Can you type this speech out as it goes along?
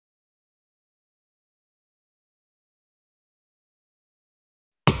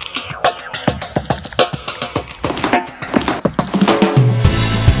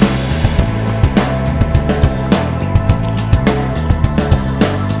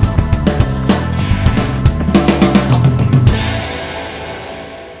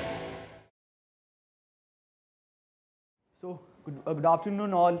Good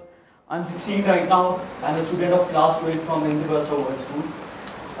afternoon all. I'm 16 right now and a student of class 12 from Zenith Vipers School.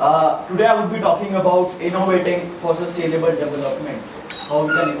 Today I will be talking about innovating for sustainable development. How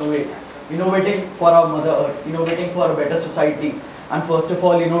we can innovate. Innovating for our Mother Earth, innovating for a better society, and first of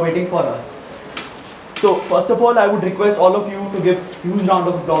all innovating for us. So first of all I would request all of you to give huge round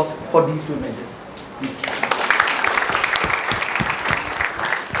of applause for these two images.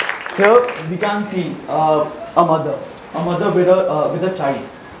 Here we can see a mother with a child,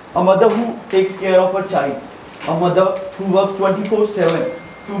 a mother who takes care of her child, a mother who works 24/7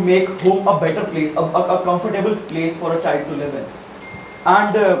 to make home a better place, a comfortable place for a child to live in.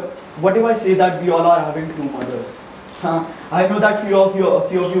 And what if I say that we all are having two mothers? I know that few of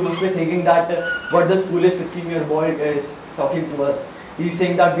you must be thinking that what this foolish 16-year boy is talking to us. He's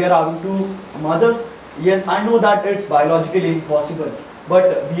saying that we are having two mothers. Yes, I know that it's biologically impossible, but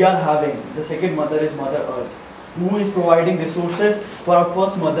we are having the second mother is Mother Earth, who is providing resources for our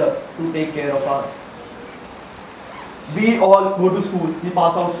first mother to take care of us. We all go to school, we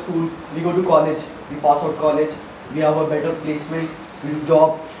pass out school, we go to college, we pass out college, we have a better placement, we do job,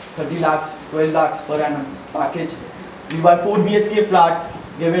 30 lakhs, 12 lakhs per annum package. We buy 4 BHK flat,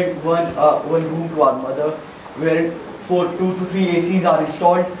 giving one room to our mother, wherein 2 to 3 ACs are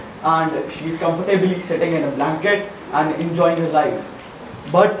installed and she is comfortably sitting in a blanket and enjoying her life.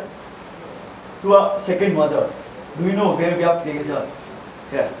 But to a second mother, do you know where we have placed her?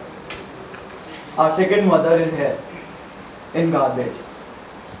 Here. Our second mother is here, in garbage.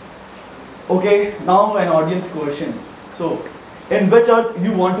 Okay, now an audience question. So, in which earth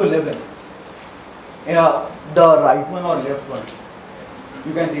you want to live in? The right one or left one?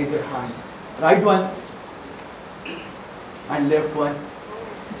 You can raise your hands. Right one and left one.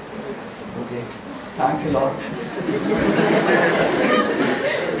 Okay, thanks a lot.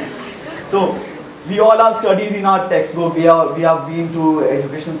 So, we all have studied in our textbook, we have been to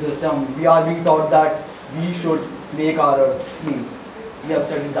education system, we are being taught that we should make our earth clean. We have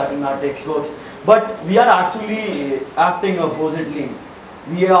studied that in our textbooks. But we are actually acting oppositely.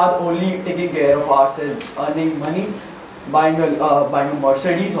 We are only taking care of ourselves, earning money, buying a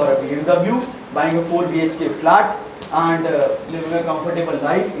Mercedes or a BMW, buying a 4 BHK flat, and living a comfortable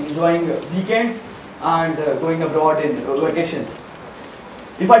life, enjoying weekends and going abroad in vacations.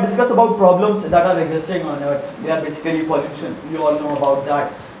 If I discuss about problems that are existing on earth, they are basically pollution. We all know about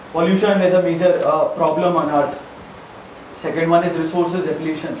that. Pollution is a major problem on earth. Second one is resources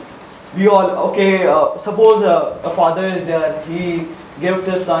depletion. We all, okay, suppose a father is there, he gives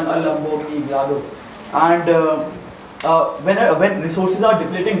his son a Lamborghini Gallardo, and when resources are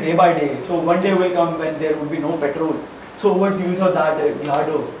depleting day by day, so one day will come when there will be no petrol. So what's the use of that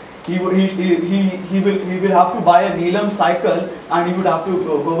Gallardo? He will have to buy a Neelam cycle and he would have to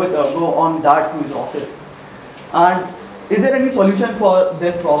go on that to his office. And is there any solution for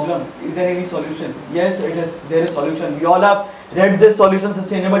this problem? Is there any solution? Yes, there is solution. We all have read this solution,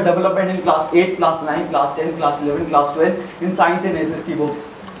 sustainable development, in class 8, class 9, class 10, class 11, class 12 in science and SST books.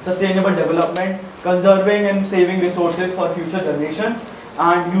 Sustainable development, conserving and saving resources for future generations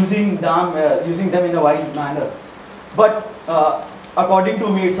and using them in a wise manner. But according to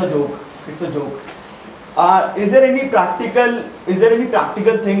me, it's a joke. It's a joke. Is there any practical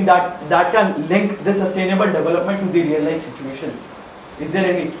thing that can link the sustainable development to the real life situations? Is there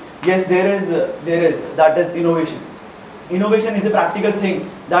any? Yes, there is. That is innovation. Innovation is a practical thing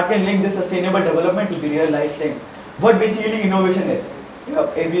that can link the sustainable development to the real life thing. What basically innovation is?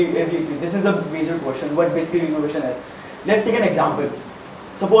 This is a major question. What basically innovation is? Let's take an example.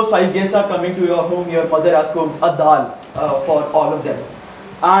 Suppose 5 guests are coming to your home, your mother has cooked a dal for all of them.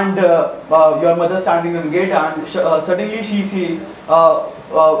 And your mother standing on the gate and suddenly she sees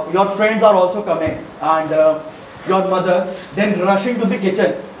your friends are also coming and your mother then rushing to the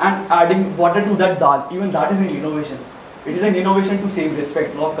kitchen and adding water to that dal. Even that is an innovation. It is an innovation to save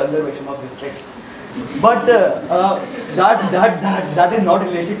respect, law of conservation of respect. But that is not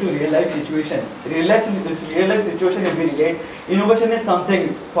related to real life situation. Real life situation if we relate, innovation is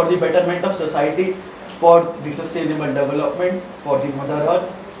something for the betterment of society, for the sustainable development, for the Mother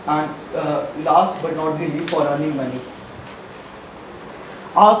Earth, and last but not the least, for earning money.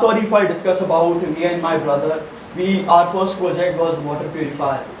 Sorry if I discuss about me and my brother. Our first project was water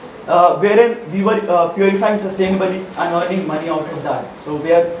purifier, wherein we were purifying sustainably and earning money out of that. So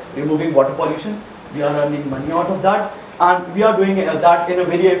we are removing water pollution, we are earning money out of that, and we are doing that in a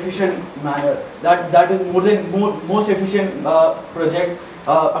very efficient manner. That is most efficient project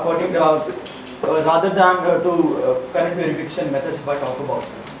according rather than to current purification methods if I talk about.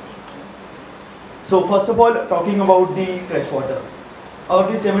 So first of all, talking about the fresh water.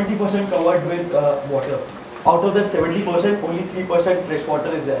 Earth is 70% covered with water. Out of the 70%, only 3% fresh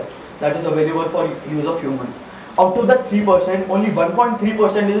water is there that is available for use of humans. Out of the 3%, only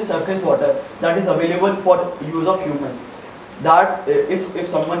 1.3% is surface water that is available for use of humans. That if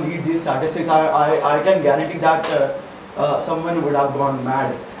someone reads these statistics, I can guarantee that someone would have gone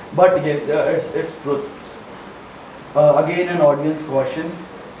mad. But yes, it's truth. Again, an audience question: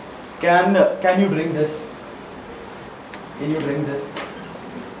 Can you drink this? Can you drink this?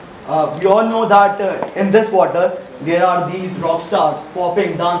 We all know that in this water there are these rock stars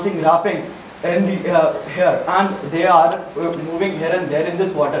popping, dancing, rapping in the here, and they are moving here and there in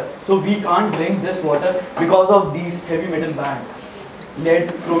this water. So we can't drink this water because of these heavy metal bands: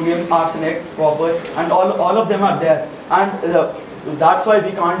 lead, chromium, arsenic, copper, and all of them are there, and that's why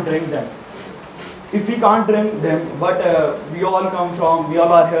we can't drink them. If we can't drink them, but we all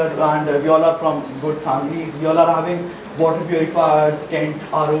are here, and we all are from good families, we all are having water purifiers, tent,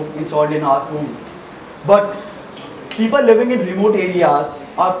 RO installed in our homes. But people living in remote areas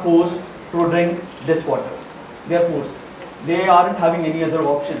are forced to drink this water. They are forced. They aren't having any other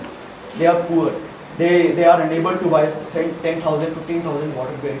option. They are poor. They are unable to buy 10,000, 15,000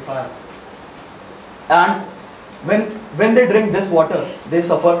 water purifier. And when they drink this water, they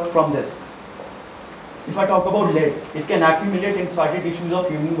suffer from this. If I talk about lead, it can accumulate in fatty tissues of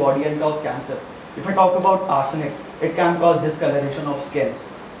human body and cause cancer. If I talk about arsenic, it can cause discoloration of skin.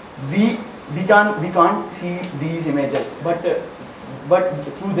 We can't see these images, but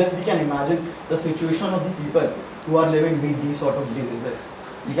through this we can imagine the situation of the people who are living with these sort of diseases.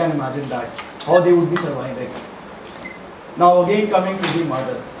 We can imagine that, how they would be surviving. Now again, coming to the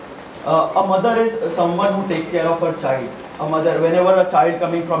mother. A mother is someone who takes care of her child. A mother, whenever a child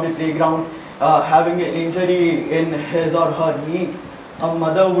coming from the playground having an injury in his or her knee, a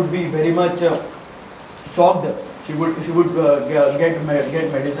mother would be very much shocked. She would get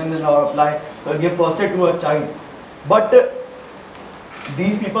medicine or apply give first aid to her child. But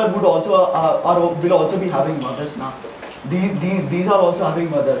these people would also will also be having mothers now. These are also having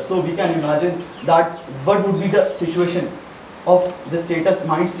mothers. So we can imagine that what would be the situation of the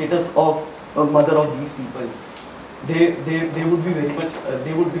mind status of a mother of these people. They would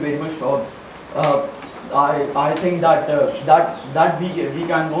be very much shocked. I think that we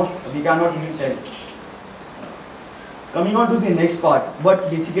cannot even tell. Coming on to the next part, what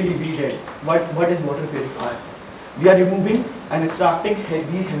basically we did. What is water purifier? We are removing and extracting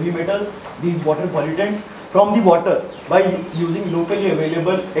these heavy metals, these water pollutants from the water by using locally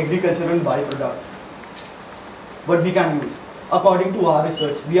available agricultural byproduct. What we can use? According to our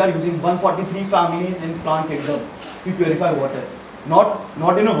research, we are using 143 families in plant kingdom to purify water.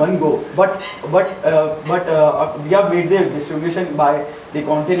 Not in a one go, but we have made the distribution by the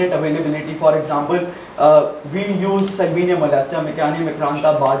continent availability. For example, we use Salvinia molesta, Mecania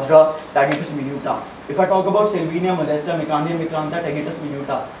micrantha, Bajra, Tagetes minuta. If I talk about Salvinia molesta, Mecania micrantha, Tagetes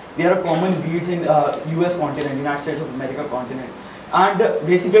minuta, they are common weeds in US continent, United States of America continent. And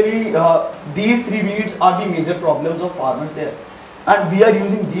basically, these three weeds are the major problems of farmers there. And we are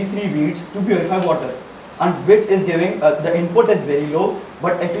using these three weeds to purify water, and which is giving the input is very low,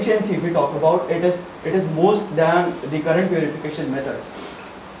 but efficiency, if we talk about it is most than the current purification method.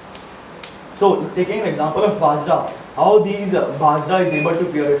 So taking an example of Bajra, how these Bajra is able to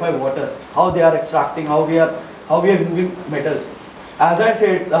purify water, how they are extracting, how we are moving metals. As I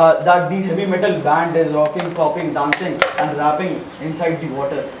said, that these heavy metal band is rocking, popping, dancing and rapping inside the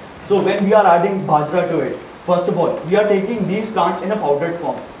water. So when we are adding Bajra to it, first of all, we are taking these plants in a powdered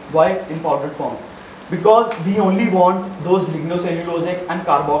form. Why in powdered form? Because we only want those lignocellulosic and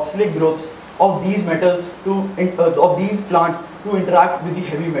carboxylic groups of these metals of these plants to interact with the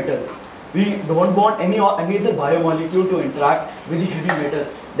heavy metals. We don't want any other biomolecule to interact with the heavy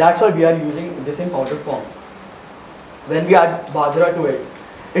metals. That's why we are using this in powdered form. When we add Bajra to it,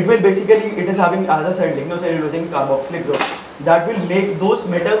 it will basically, it is having, as I said, lignocellulosic carboxylic groups that will make those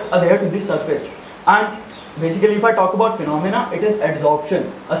metals adhere to the surface. And basically, if I talk about phenomena, it is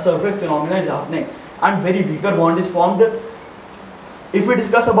adsorption. A surface phenomena is happening, and very weaker bond is formed. If we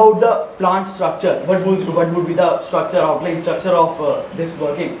discuss about the plant structure, what would be the outline structure of this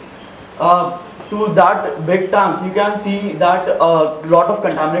working? To that big tank, you can see that a lot of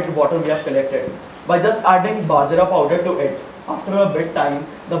contaminated water we have collected. By just adding Bajra powder to it, after a bit time,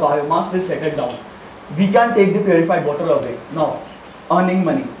 the biomass will settle down. We can take the purified water away. Now, earning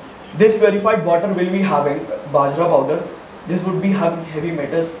money. This purified water will be having Bajra powder. This would be having heavy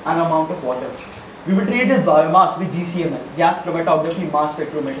metals and amount of water. We will treat this biomass with GCMS, gas chromatography mass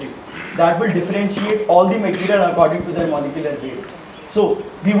spectrometry. That will differentiate all the material according to their molecular weight. So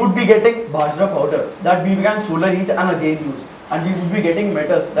we would be getting Bajra powder that we can solar heat and again use, and we would be getting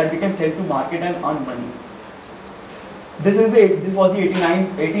metals that we can sell to market and earn money. This was the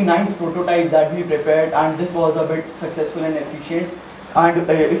 89th prototype that we prepared, and this was a bit successful and efficient. And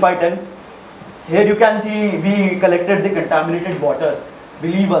if I tell, here you can see we collected the contaminated water.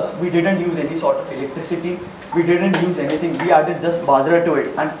 Believe us, we didn't use any sort of electricity. We didn't use anything. We added just Bajra to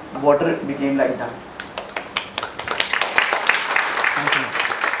it, and water became like that.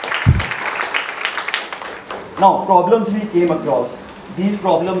 Now, problems we came across. These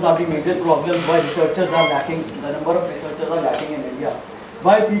problems are the major problems why researchers are lacking, the number of researchers are lacking in India.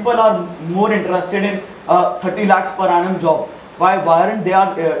 Why people are more interested in 30 lakhs per annum job. Why aren't they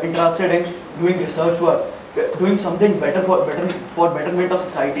are interested in doing research work, doing something better for betterment of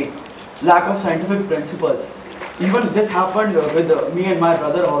society. Lack of scientific principles. Even this happened with me and my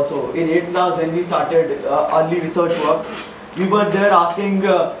brother also. In 8th class when we started early research work, we were there asking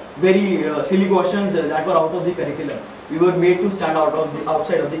very silly questions that were out of the curriculum. We were made to stand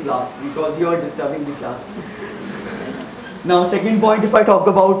outside of the class because we were disturbing the class. Now, second point, if I talk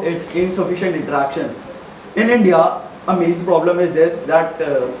about its insufficient interaction. In India, a major problem is this, that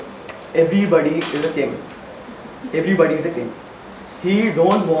everybody is a king. Everybody is a king. He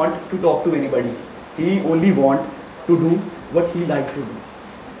don't want to talk to anybody. He only want to do what he like to do.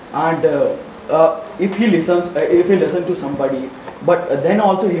 And if he listens to somebody, but then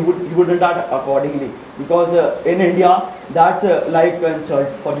also he wouldn't act accordingly, because in India that's like an insult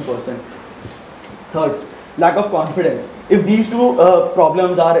for the person. Third, lack of confidence. If these two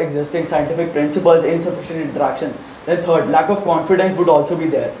problems are existing, scientific principles, insufficient interaction, then third, lack of confidence would also be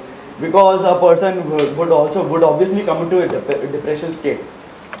there, because a person would obviously come into a depression state.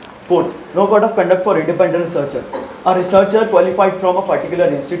 Fourth, no code of conduct for independent researcher. A researcher qualified from a particular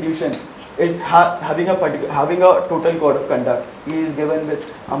institution is having a total code of conduct. He is given with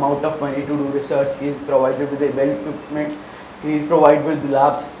amount of money to do research. He is provided with a well equipment. He is provided with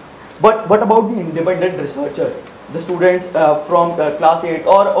labs. But what about the independent researcher? The students from class 8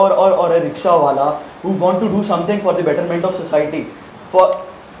 or a rickshaw wala who want to do something for the betterment of society.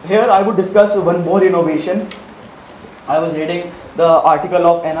 Here I would discuss one more innovation. I was reading the article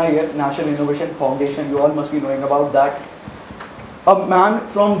of NIF, National Innovation Foundation. You all must be knowing about that. A man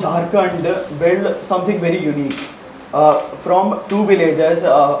from Jharkhand built something very unique. From two villages,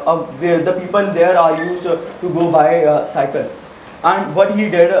 where the people there are used to go by cycle. And what he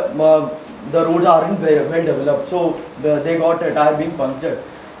did, the roads aren't very well developed, so they got a tire being punctured.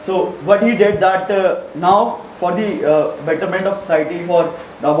 So what he did that now for the betterment of society, for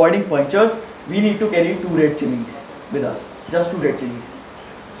avoiding punctures, we need to carry 2 red chilies with us, just 2 red chilies.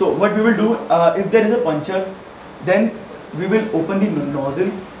 So what we will do, if there is a puncture, then we will open the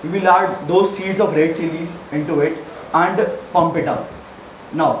nozzle, we will add those seeds of red chilies into it and pump it up.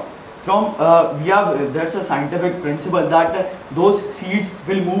 Now, there's a scientific principle that those seeds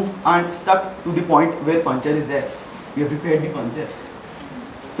will move and stuck to the point where puncture is there. We have prepared the puncture.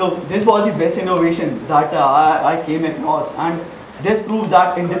 So this was the best innovation that I came across, and this proves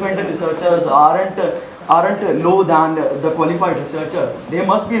that independent researchers aren't low than the qualified researcher. They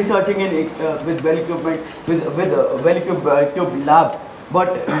must be researching in with well equipment, with well equipped lab,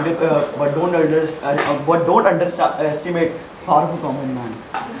 but don't underestimate power of a common man.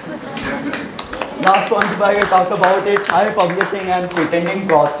 Last point if I talk about is high publishing and patenting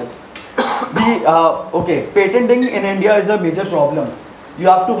cost. Patenting in India is a major problem. You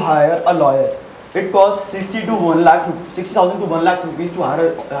have to hire a lawyer. It costs 60,000 to 1 lakh rupees to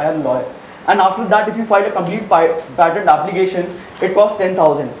hire a lawyer. And after that, if you file a complete patent application, it costs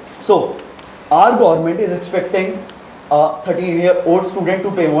 10,000. So, our government is expecting a 13-year-old student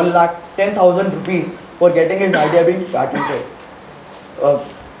to pay 1,10,000 rupees for getting his idea being patented.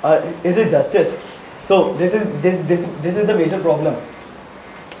 Is it justice? So, this is the major problem.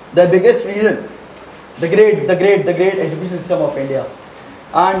 The biggest reason, the great education system of India.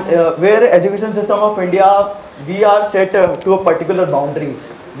 And where education system of India, we are set to a particular boundary.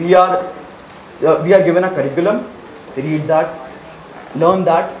 We are given a curriculum, read that, learn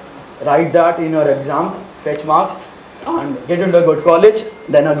that, write that in your exams, fetch marks, and get into a good college.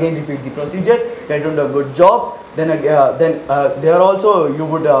 Then again repeat the procedure, get into a good job. Then there also you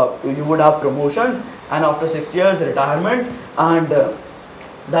would have promotions, and after 6 years retirement, and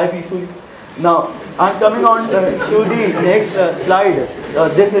die peacefully. Now I'm coming on to the next slide.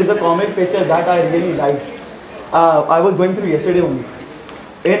 This is a comic picture that I really like. I was going through yesterday only.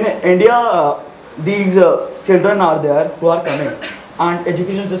 In India, these children are there who are coming, and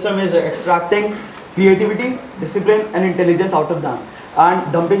education system is extracting creativity, discipline and intelligence out of them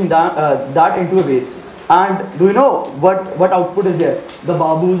and dumping that into a waste. And do you know what output is there? The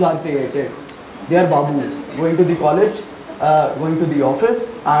babus are created. They are babus going to the college, going to the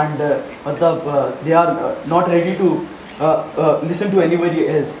office, and they are not ready to listen to anybody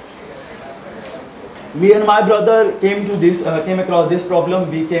else. Me and my brother came across this problem.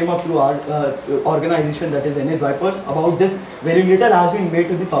 We came up to our organization, that is Zenith Vipers. About this, very little has been made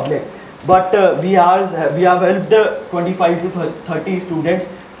to the public, but we have helped 25 to 30 students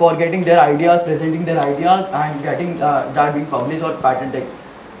for getting their ideas, presenting their ideas, and getting that being published or patented.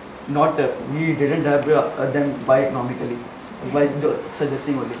 Not we didn't have them by economically, by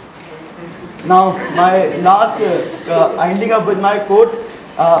suggesting only. Now my last ending up with my quote.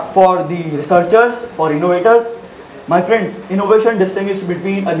 For the researchers, for innovators, my friends, innovation distinguishes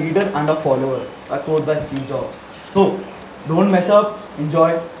between a leader and a follower. A quote by Steve Jobs. So, don't mess up,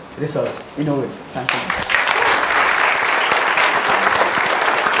 enjoy, research, innovate. Thank you.